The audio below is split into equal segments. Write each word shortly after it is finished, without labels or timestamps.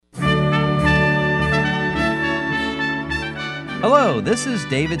Hello, this is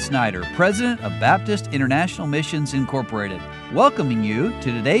David Snyder, President of Baptist International Missions Incorporated, welcoming you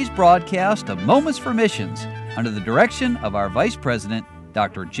to today's broadcast of Moments for Missions under the direction of our Vice President,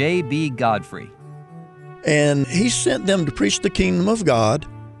 Dr. J.B. Godfrey. And he sent them to preach the kingdom of God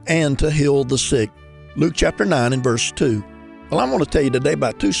and to heal the sick. Luke chapter 9 and verse 2. Well, I want to tell you today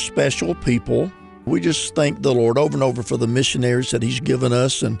about two special people. We just thank the Lord over and over for the missionaries that He's given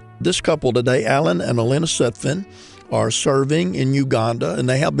us. And this couple today, Alan and Elena Sutphin, are serving in Uganda, and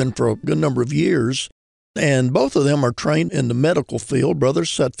they have been for a good number of years. And both of them are trained in the medical field. Brother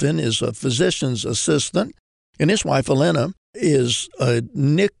Sutphin is a physician's assistant, and his wife, Elena, is a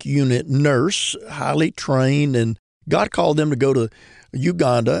NIC unit nurse, highly trained, and God called them to go to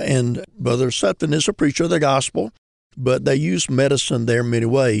Uganda, and Brother Sutphin is a preacher of the gospel, but they use medicine there in many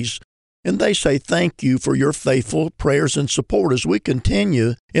ways. And they say, thank you for your faithful prayers and support as we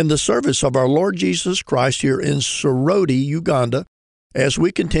continue in the service of our Lord Jesus Christ here in Soroti, Uganda, as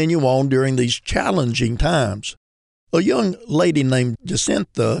we continue on during these challenging times. A young lady named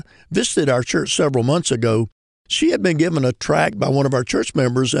Jacinta visited our church several months ago. She had been given a tract by one of our church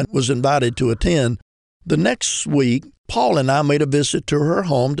members and was invited to attend. The next week, Paul and I made a visit to her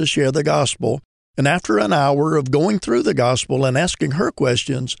home to share the gospel, and after an hour of going through the gospel and asking her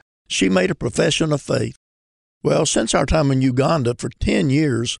questions, she made a profession of faith. Well, since our time in Uganda for 10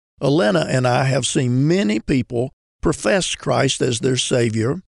 years, Elena and I have seen many people profess Christ as their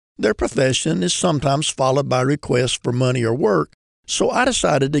Savior. Their profession is sometimes followed by requests for money or work, so I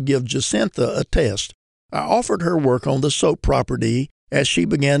decided to give Jacinta a test. I offered her work on the soap property as she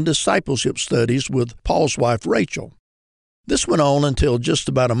began discipleship studies with Paul's wife, Rachel. This went on until just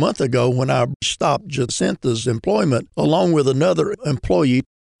about a month ago when I stopped Jacinta's employment along with another employee.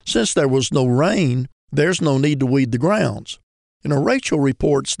 Since there was no rain, there's no need to weed the grounds. Rachel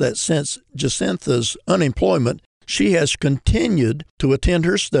reports that since Jacinta's unemployment, she has continued to attend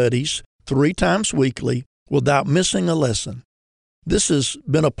her studies 3 times weekly without missing a lesson. This has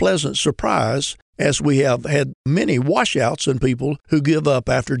been a pleasant surprise as we have had many washouts and people who give up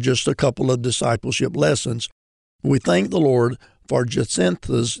after just a couple of discipleship lessons. We thank the Lord for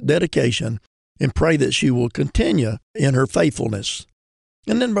Jacinta's dedication and pray that she will continue in her faithfulness.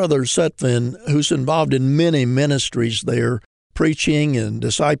 And then Brother Sutphin, who's involved in many ministries there, preaching and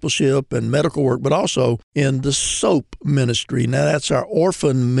discipleship and medical work, but also in the soap ministry. Now, that's our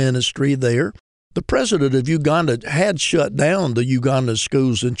orphan ministry there. The president of Uganda had shut down the Uganda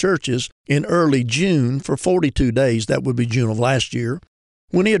schools and churches in early June for 42 days. That would be June of last year.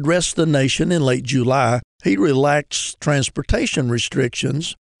 When he addressed the nation in late July, he relaxed transportation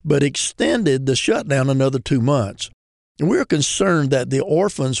restrictions, but extended the shutdown another 2 months. And we're concerned that the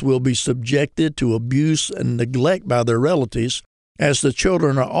orphans will be subjected to abuse and neglect by their relatives, as the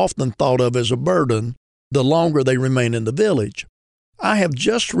children are often thought of as a burden the longer they remain in the village. I have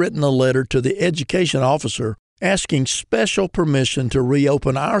just written a letter to the education officer asking special permission to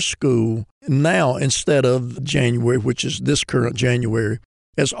reopen our school now instead of January, which is this current January,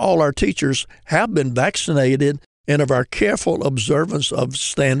 as all our teachers have been vaccinated and of our careful observance of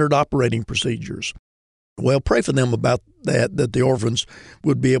standard operating procedures. Well, pray for them about that the orphans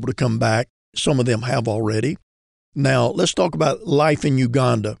would be able to come back. Some of them have already. Now, let's talk about life in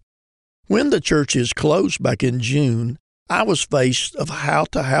Uganda. When the churches closed back in June, I was faced of how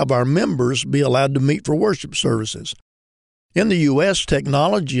to have our members be allowed to meet for worship services. In the U.S.,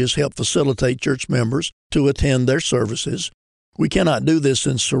 technology has helped facilitate church members to attend their services. We cannot do this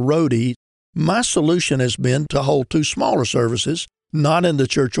in Soroti. My solution has been to hold 2 smaller services, not in the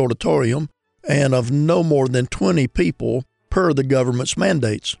church auditorium, and of no more than 20 people per the government's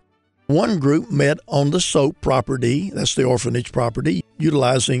mandates. One group met on the soap property, that's the orphanage property,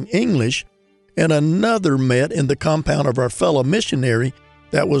 utilizing English, and another met in the compound of our fellow missionary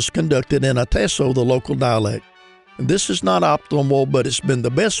that was conducted in Ateso, the local dialect. This is not optimal, but it's been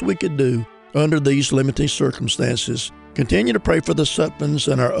the best we could do under these limiting circumstances. Continue to pray for the Sutphins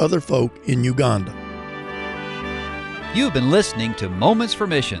and our other folk in Uganda. You've been listening to Moments for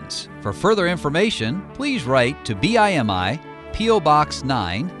Missions. For further information, please write to BIMI, P.O. Box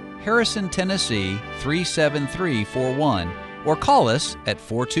 9, Harrison, Tennessee 37341, or call us at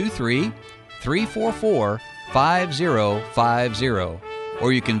 423-344-5050.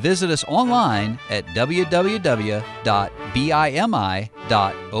 Or you can visit us online at www.bimi.org.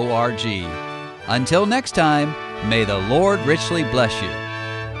 Until next time, may the Lord richly bless you.